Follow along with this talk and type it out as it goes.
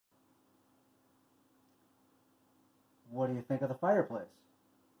What do you think of the fireplace?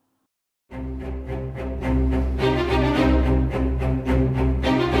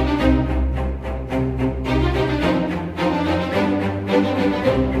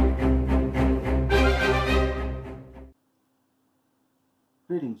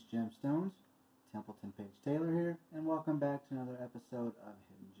 Greetings, Gemstones. Templeton Page Taylor here, and welcome back to another episode of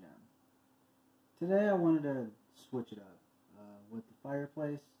Hidden Gem. Today I wanted to switch it up with the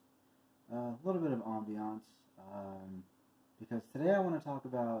fireplace, a little bit of ambiance, because today I want to talk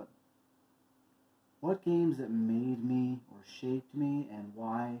about what games that made me or shaped me and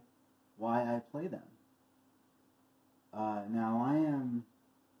why I play them. Now I am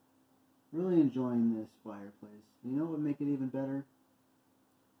really enjoying this fireplace. You know what would make it even better?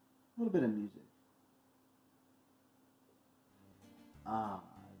 A little bit of music.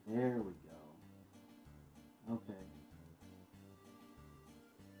 There we go. Okay.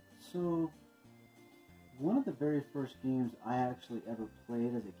 So, one of the very first games I actually ever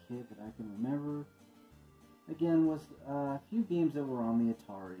played as a kid that I can remember, again, was a few games that were on the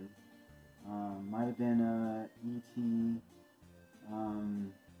Atari. Might have been E.T.,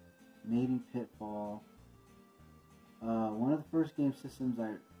 maybe Pitfall. One of the first game systems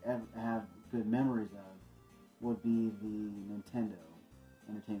I ever have good memories of would be the Nintendo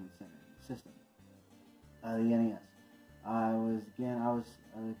Entertainment Center system, the NES. I was a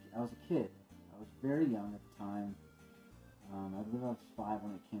kid. I was very young at the time. I believe I was 5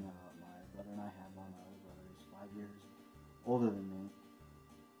 when it came out. My brother and I had one. My older brother is 5 years older than me,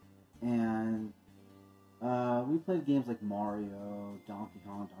 and we played games like Mario, Donkey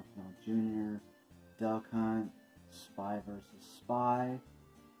Kong Jr., Duck Hunt, Spy vs. Spy,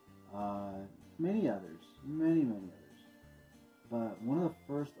 many others. But one of the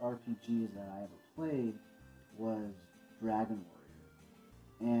first RPGs that I ever played was Dragon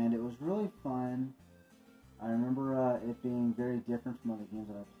Warrior, and it was really fun. I remember it being very different from other games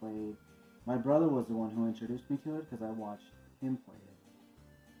that I played. My brother was the one who introduced me to it because I watched him play it,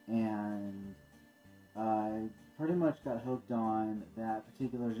 and I pretty much got hooked on that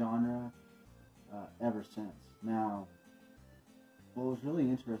particular genre ever since. Now, what was really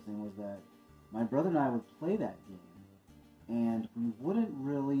interesting was that my brother and I would play that game, and we wouldn't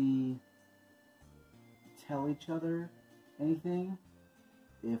really tell each other anything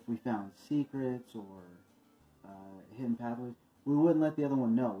if we found secrets or hidden pathways. We wouldn't let the other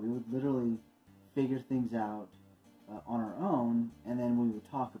one know. We would literally figure things out on our own, and then we would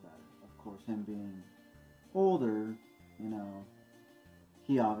talk about it. Of course, him being older,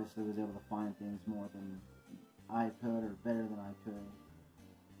 he obviously was able to find things more than I could, or better than I could.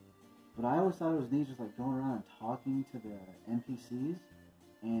 But I always thought it was neat, just like going around and talking to the NPCs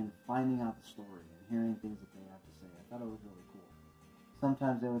and finding out the story and hearing things that they have to say. I thought it was really cool.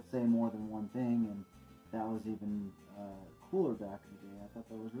 Sometimes they would say more than one thing, and that was even cooler back in the day. I thought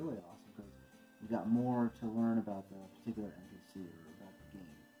that was really awesome because you got more to learn about the particular NPC or about the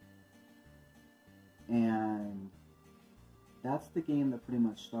game. And that's the game that pretty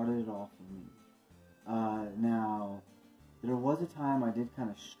much started it all for me. Now, there was a time I did kind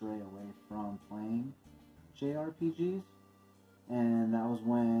of stray away from playing JRPGs, and that was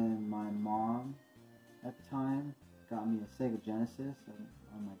when my mom, at the time, got me a Sega Genesis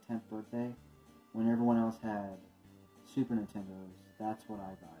on my 10th birthday. When everyone else had Super Nintendos, that's what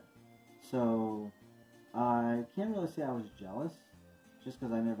I got. So, I can't really say I was jealous, just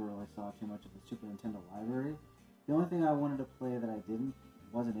because I never really saw too much of the Super Nintendo library. The only thing I wanted to play that I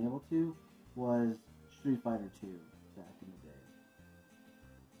wasn't able to, was Street Fighter 2 back in the day.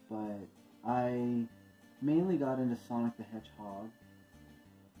 But I mainly got into Sonic the Hedgehog,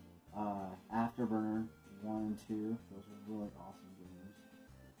 Afterburner 1 and 2. Those were really awesome games.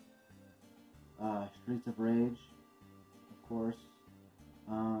 Streets of Rage, of course.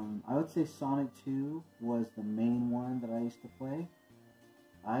 I would say Sonic 2 was the main one that I used to play.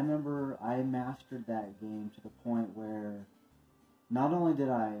 I remember I mastered that game to the point where not only did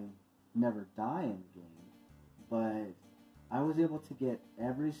I never die in the game, but I was able to get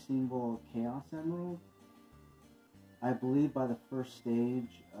every single Chaos Emerald, I believe, by the first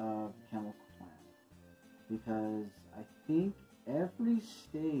stage of the Chemical Plant. Because I think every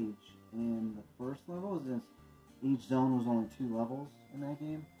stage in the first level, since each zone was only 2 levels in that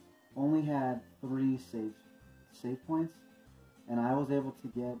game, only had 3 save points, and I was able to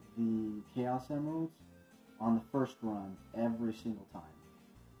get the Chaos Emeralds on the first run every single time.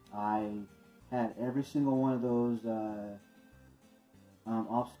 I had every single one of those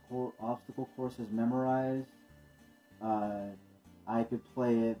obstacle courses memorized. I could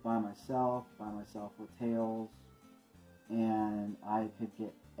play it by myself with Tails, and I could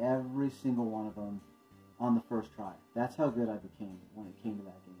get every single one of them on the first try. That's how good I became when it came to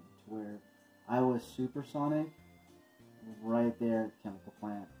that game, to where I was supersonic right there at the chemical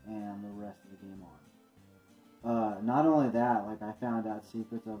plant and the rest of the game on. Not only that, like I found out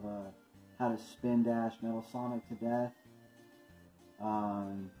secrets of how to spin dash Metal Sonic to death,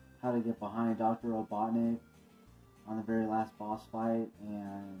 how to get behind Dr. Robotnik on the very last boss fight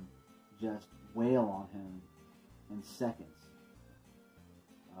and just wail on him in seconds.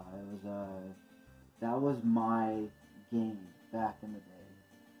 That was my game back in the day.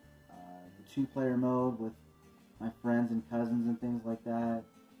 The 2-player mode with my friends and cousins and things like that.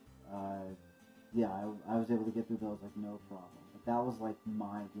 Yeah, I was able to get through those like no problem. But that was like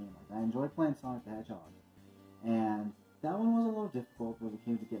my game. Like I enjoyed playing Sonic the Hedgehog, and that one was a little difficult when it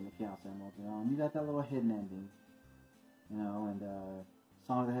came to getting the Chaos Emerald. You know, and you got that little hidden ending. You know, and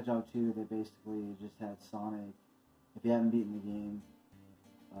Sonic the Hedgehog 2, they basically just had Sonic. If you haven't beaten the game,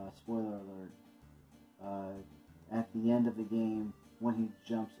 spoiler alert. At the end of the game, when he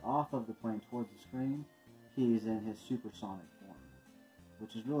jumps off of the plane towards the screen, he's in his supersonic form,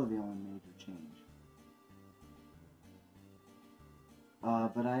 which is really the only major change.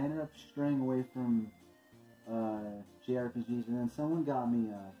 But I ended up straying away from JRPGs, and then someone got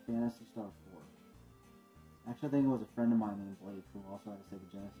me Phantasy Star 4. Actually, I think it was a friend of mine named Blake, who also had a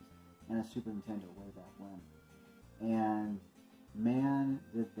Sega Genesis and a Super Nintendo way back when. And man,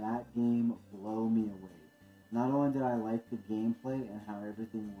 did that game blow me away. Not only did I like the gameplay and how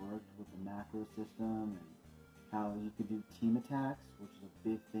everything worked with the macro system and how you could do team attacks, which is a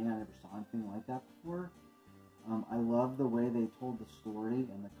big thing. I never saw anything like that before. I love the way they told the story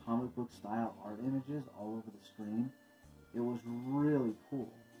and the comic book style art images all over the screen. It was really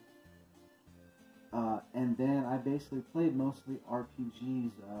cool. And then I basically played mostly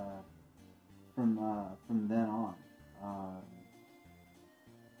RPGs from then on.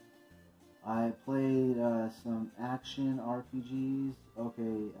 I played some action RPGs.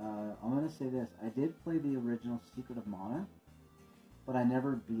 Okay, I'm going to say this. I did play the original Secret of Mana, but I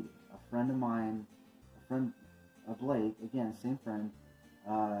never beat it. A friend of mine, Blake, again, same friend,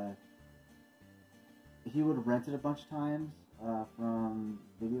 he would rent it a bunch of times from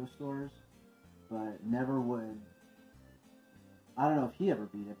video stores, but never would. I don't know if he ever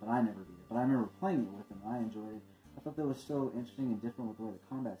beat it, but I never beat it. But I remember playing it with him. I enjoyed it. I thought that was so interesting and different with the way the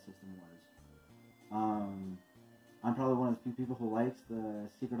combat system was. I'm probably one of the few people who likes the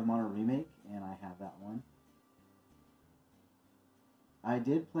Secret of Mana remake, and I have that one. I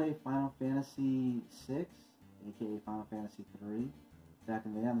did play Final Fantasy VI, aka Final Fantasy III, back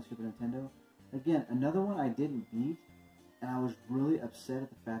in the day on the Super Nintendo. Again, another one I didn't beat, and I was really upset at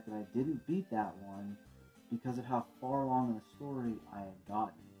the fact that I didn't beat that one because of how far along in the story I had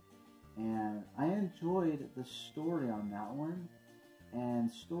gotten. And I enjoyed the story on that one, and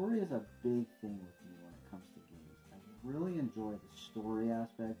story is a big thing with me when it comes to games. I really enjoy the story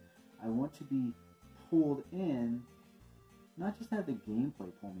aspect. I want to be pulled in, not just have the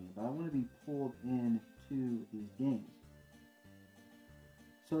gameplay pull me in, but I want to be pulled into these games.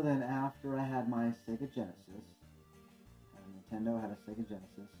 So then after I had my Sega Genesis, had a Nintendo, had a Sega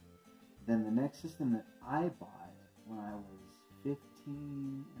Genesis, then the next system that I bought when I was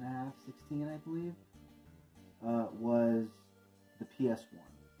 15 and a half, 16 I believe, was the PS1.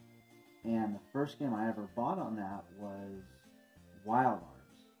 And the first game I ever bought on that was Wild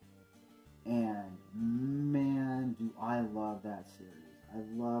Arms. And man, do I love that series. I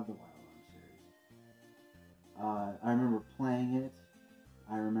love the Wild Arms series. I remember playing it.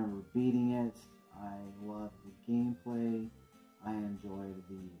 I remember beating it. I loved the gameplay. I enjoyed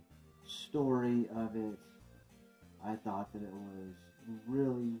the story of it. I thought that it was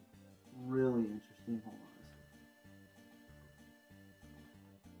really, really interesting. Hold on.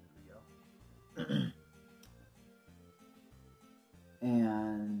 There we go.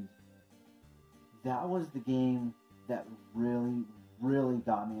 And that was the game that really, really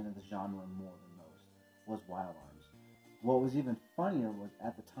got me into the genre more than most, was Wild Arms. What was even funnier was,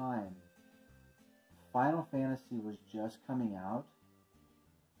 at the time, Final Fantasy was just coming out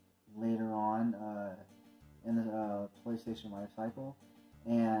later on in the PlayStation life cycle,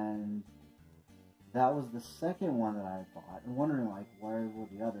 and that was the second one that I bought, and wondering like where were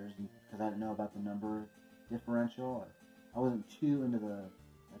the others, because I didn't know about the number differential. I wasn't too into the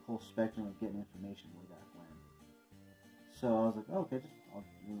whole spectrum of getting information way back when. So I was like, oh, okay, I'll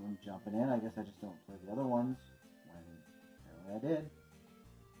jump it in. I guess I just don't play the other ones, when apparently I did.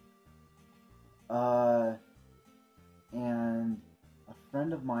 And a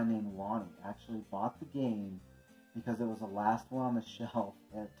friend of mine named Lonnie actually bought the game because it was the last one on the shelf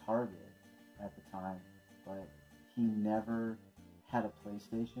at Target at the time, but he never had a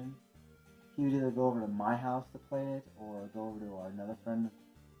PlayStation. he would either go over to my house to play it or go over to another friend's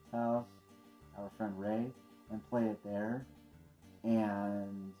house, our friend Ray, and play it there.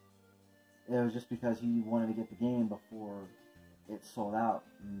 And it was just because he wanted to get the game before it sold out.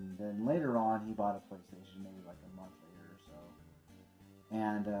 And then later on, he bought a PlayStation, maybe like a month later or so.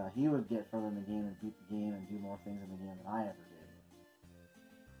 And he would get further in the game and beat the game and do more things in the game than I ever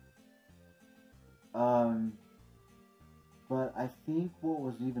did. But I think what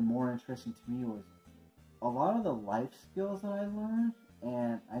was even more interesting to me was a lot of the life skills that I learned.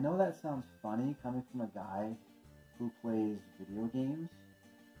 And I know that sounds funny coming from a guy who plays video games.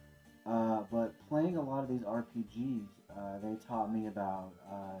 But playing a lot of these RPGs, they taught me about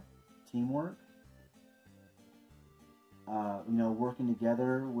teamwork. Working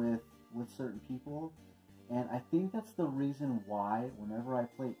together with certain people. And I think that's the reason why whenever I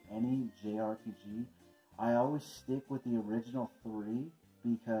play any JRPG, I always stick with the original 3,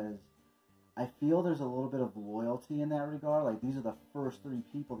 because I feel there's a little bit of loyalty in that regard. Like, these are the first 3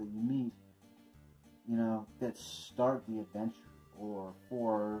 people that you meet, that start the adventure, or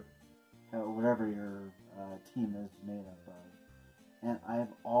for whatever your team is made up of. And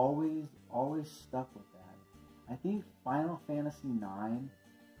I've always stuck with that. I think Final Fantasy IX,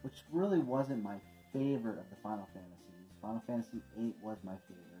 which really wasn't my favorite of the Final Fantasies. Final Fantasy VIII was my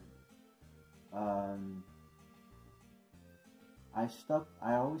favorite.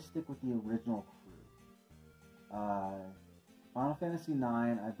 I always stick with the original crew. Final Fantasy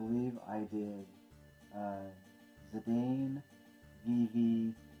IX, I believe I did Zidane,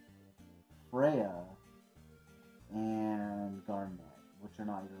 Vivi, Freya, and Garnet, which are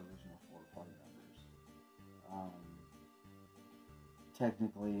not your original 4 party members.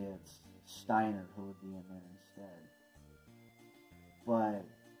 Technically, it's Steiner who would be in there instead. But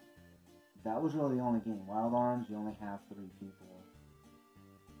that was really the only game. Wild Arms, you only have 3 people.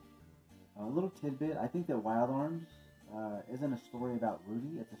 A little tidbit, I think that Wild Arms isn't a story about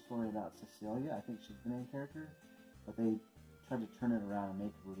Rudy, it's a story about Cecilia. I think she's the main character, but they tried to turn it around and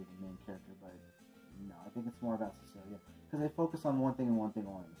make Rudy the main character, but no, I think it's more about Cecilia, because they focus on one thing and one thing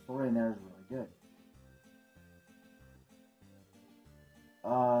only. The story in there is really good.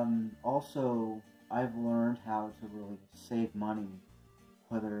 Also, I've learned how to really save money,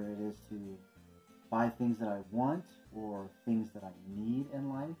 whether it is to buy things that I want or things that I need in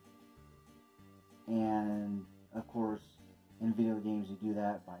life. And of course, in video games, you do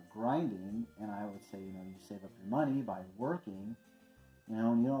that by grinding, and I would say, you save up your money by working,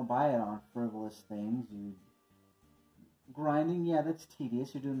 and you don't buy it on frivolous things. Grinding, yeah, that's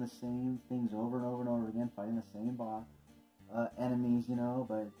tedious. You're doing the same things over and over and over again, fighting the same enemies,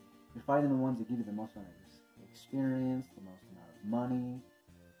 but you're fighting the ones that give you the most amount of experience, the most amount of money.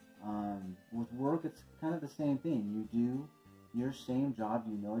 With work, it's kind of the same thing. You do your same job,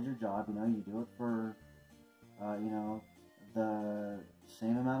 your job, you do it for, the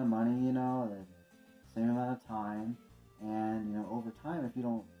same amount of money, the same amount of time, and, over time, if you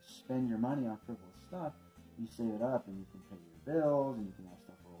don't spend your money on frivolous stuff, you save it up, and you can pay your bills, and you can have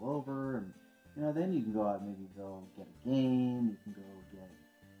stuff roll over, and, then you can go out and maybe go get a game, you can go get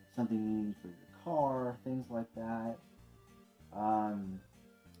something you need for your car, things like that.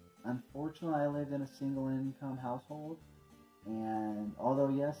 Unfortunately, I lived in a single-income household, and although,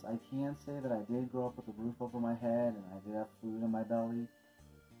 yes, I can say that I did grow up with a roof over my head, and I did have food in my belly,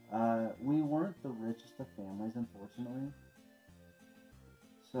 we weren't the richest of families, unfortunately.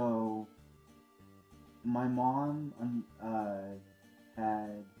 So, my mom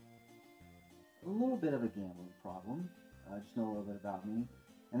had a little bit of a gambling problem. Just know a little bit about me.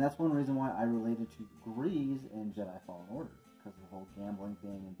 And that's one reason why I related to Grease in Jedi Fallen Order, because of the whole gambling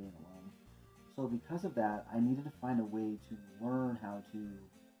thing and being alone. So because of that, I needed to find a way to learn how to,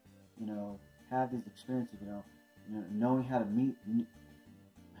 have these experiences, knowing how to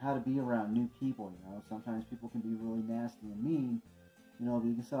be around new people, Sometimes people can be really nasty and mean, but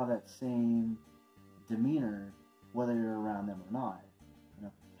you can still have that same demeanor whether you're around them or not.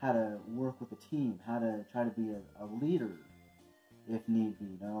 How to work with a team, how to try to be a leader if need be,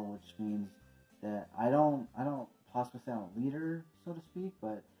 which means that I don't possibly say I'm a leader, so to speak,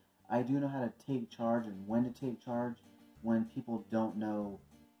 but I do know how to take charge and when to take charge when people don't know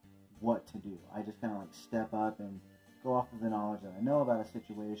what to do. I just kind of step up and go off of the knowledge that I know about a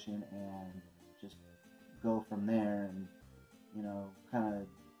situation and just go from there and, kind of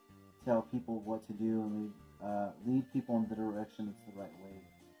tell people what to do and lead people in the direction that's the right way,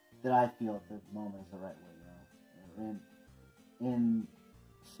 that I feel at the moment is the right way,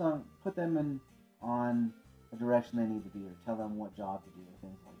 put them on a direction they need to be, or tell them what job to do, or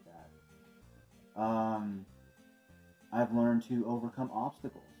things like that. I've learned to overcome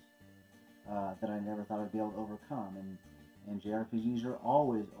obstacles. that I never thought I'd be able to overcome. And JRPGs are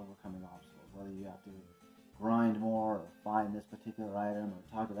always overcoming obstacles, whether you have to grind more or find this particular item or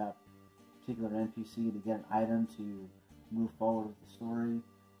talk to that particular NPC to get an item to move forward with the story.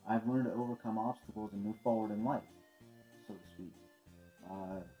 I've learned to overcome obstacles and move forward in life, so to speak.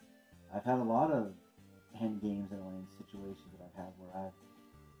 I've had a lot of end games and situations that I've had where I've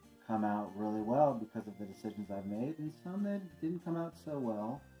come out really well because of the decisions I've made, and some that didn't come out so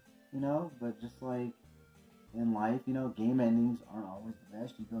well, but just like in life, game endings aren't always the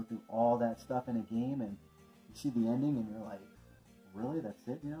best. You go through all that stuff in a game and you see the ending and you're like, really, that's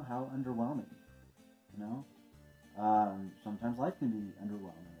it? How underwhelming, sometimes life can be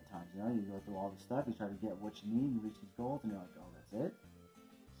underwhelming at times, you go through all the stuff, you try to get what you need, you reach these goals, and you're like, oh, that's it?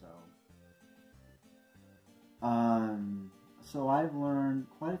 So I've learned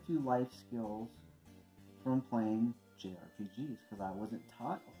quite a few life skills from playing JRPGs, because I wasn't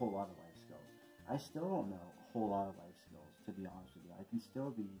taught a whole lot of life skills. I still don't know a whole lot of life skills, to be honest with you. I can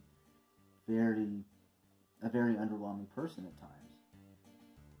still be a very underwhelming person at times.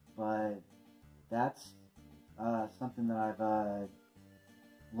 But that's something that I've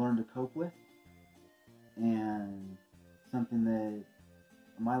learned to cope with, and something that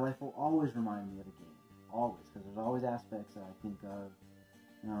my life will always remind me of a game. Always, because there's always aspects that I think of,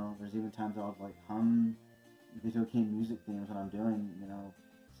 there's even times I'll hum video game music themes when I'm doing,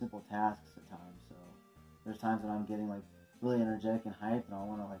 simple tasks at times. So there's times that I'm getting really energetic and hyped, and I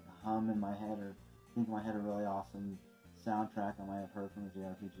want to hum in my head or think in my head a really awesome soundtrack I might have heard from a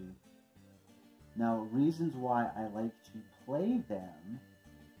JRPG. Now, reasons why I like to play them,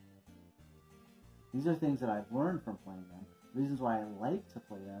 these are things that I've learned from playing them. Reasons why I like to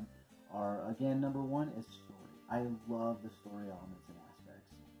play them are, again, number one is story. I love the story elements and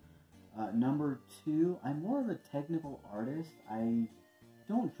aspects. Number two, I'm more of a technical artist. I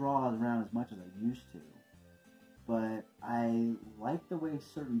don't draw around as much as I used to, but I like the way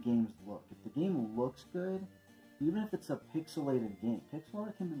certain games look. If the game looks good, even if it's a pixelated game, pixel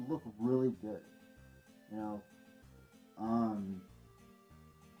art can look really good.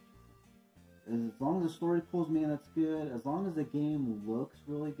 As long as the story pulls me in, that's good. As long as the game looks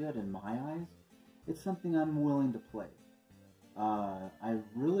really good in my eyes, it's something I'm willing to play. I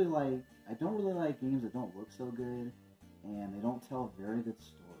don't really like games that don't look so good, and they don't tell a very good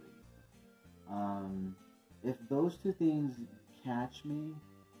story. If those two things catch me,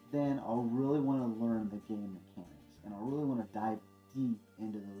 then I'll really want to learn the game mechanics, and I'll really want to dive deep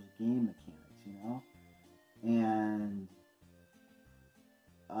into those game mechanics, And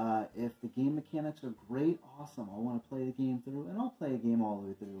if the game mechanics are great, awesome. I want to play the game through, and I'll play a game all the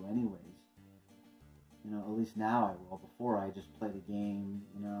way through anyways. At least now I will. Before, I just played a game,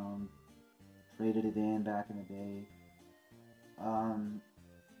 traded it in back in the day.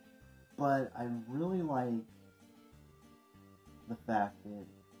 But I really like the fact that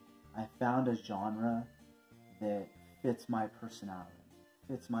I found a genre that fits my personality,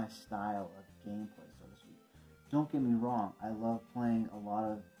 fits my style of gameplay, so to speak. Don't get me wrong, I love playing a lot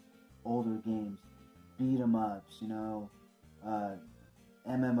of older games, beat 'em ups,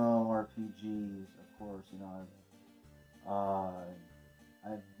 MMORPGs, of course.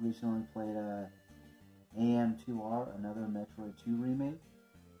 I've recently played AM2R, another Metroid 2 remake,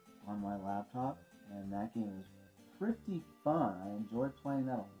 on my laptop, and that game was pretty fun. I enjoyed playing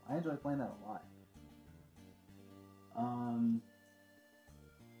that. A lot.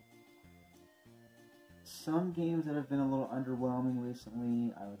 Some games that have been a little underwhelming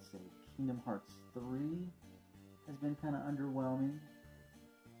recently, I would say Kingdom Hearts 3 has been kind of underwhelming.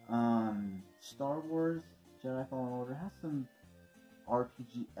 Star Wars Jedi Fallen Order has some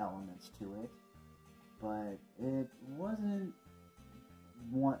RPG elements to it, but it wasn't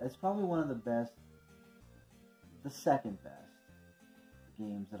one. It's probably one of the best, the second best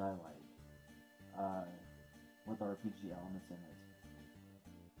games that I like, with RPG elements in it.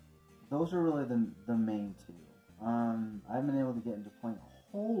 Those are really the main two. I've been able to get into playing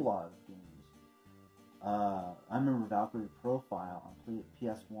a whole lot of games. I remember Valkyrie Profile on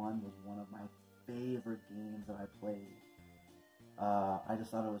PS1 was one of my favorite games that I played. I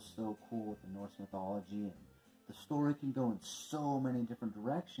just thought it was so cool with the Norse mythology, and the story can go in so many different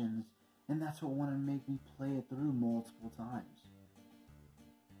directions, and that's what wanted to make me play it through multiple times.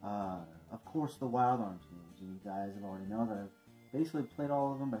 Of course, the Wild Arms games. You guys have already known that I've basically played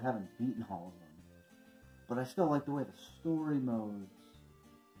all of them, but haven't beaten all of them. But I still like the way the story modes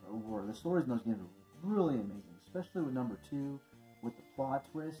were. The stories in those games are really amazing, especially with number 2, with the plot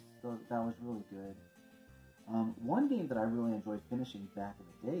twists. So that was really good. One game that I really enjoyed finishing back in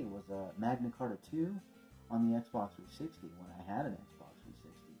the day was Magna Carta 2 on the Xbox 360, when I had an Xbox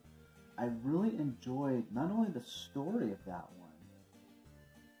 360. I really enjoyed not only the story of that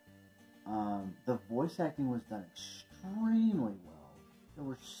one, the voice acting was done extremely well. There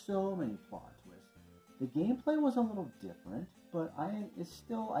were so many plot twists. The gameplay was a little different, but I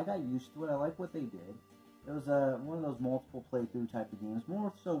got used to it. I like what they did. It was one of those multiple playthrough type of games,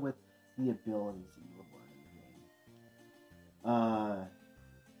 more so with the abilities that you would learn in the game.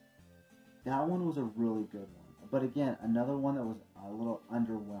 That one was a really good one. But again, another one that was a little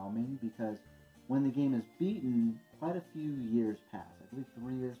underwhelming because when the game is beaten, quite a few years pass. I believe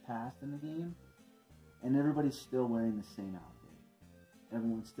 3 years passed in the game, and everybody's still wearing the same outfit.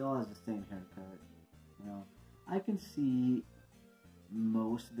 Everyone still has the same haircut. You know, I can see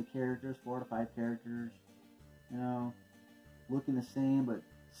most of the characters, 4 to 5 characters, you know, looking the same, but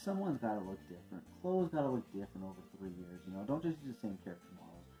someone's got to look different. Clothes got to look different over 3 years. You know, don't just use the same character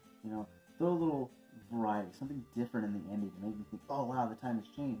models. You know, throw a little variety, something different in the ending to make me think, oh wow, the time has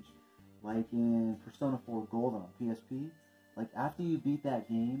changed. Like in Persona 4 Golden on PSP, like after you beat that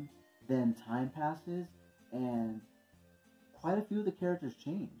game, then time passes and quite a few of the characters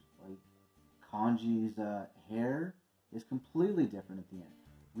change. Like Kanji's hair is completely different at the end.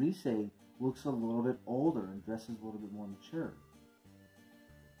 Rise looks a little bit older and dresses a little bit more mature.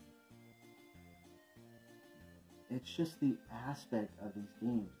 It's just the aspect of these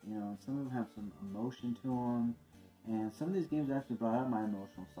games, you know, and some of them have some emotion to them, and some of these games actually brought out my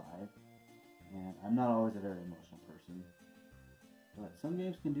emotional side, and I'm not always a very emotional person, but some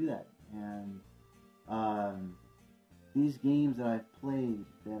games can do that, and these games that I've played,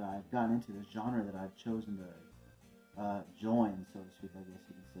 that I've gotten into, this genre that I've chosen to join, so to speak, I guess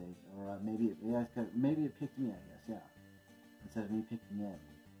you could say, or maybe it picked me, I guess, yeah, instead of me picking it,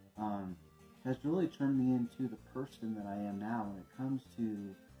 has really turned me into the person that I am now when it comes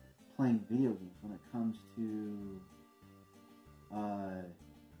to playing video games, when it comes to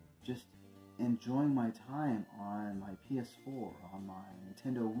just enjoying my time on my PS4, on my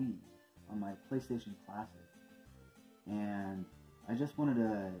Nintendo Wii, on my PlayStation Classic. And I just wanted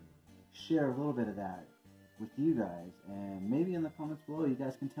to share a little bit of that with you guys, and maybe in the comments below you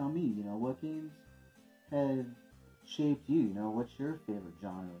guys can tell me, you know, what games have shaped you, you know, what's your favorite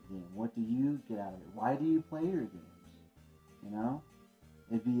genre of game? What do you get out of it? Why do you play your games? You know?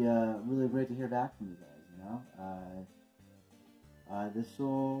 It'd be really great to hear back from you guys, you know? This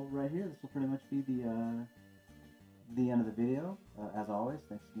will pretty much be the end of the video. As always,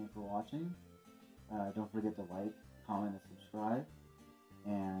 thanks again for watching. Don't forget to like, comment, and subscribe.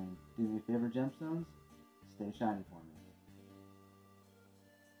 And do me a favor, Gemstones, stay shiny for me.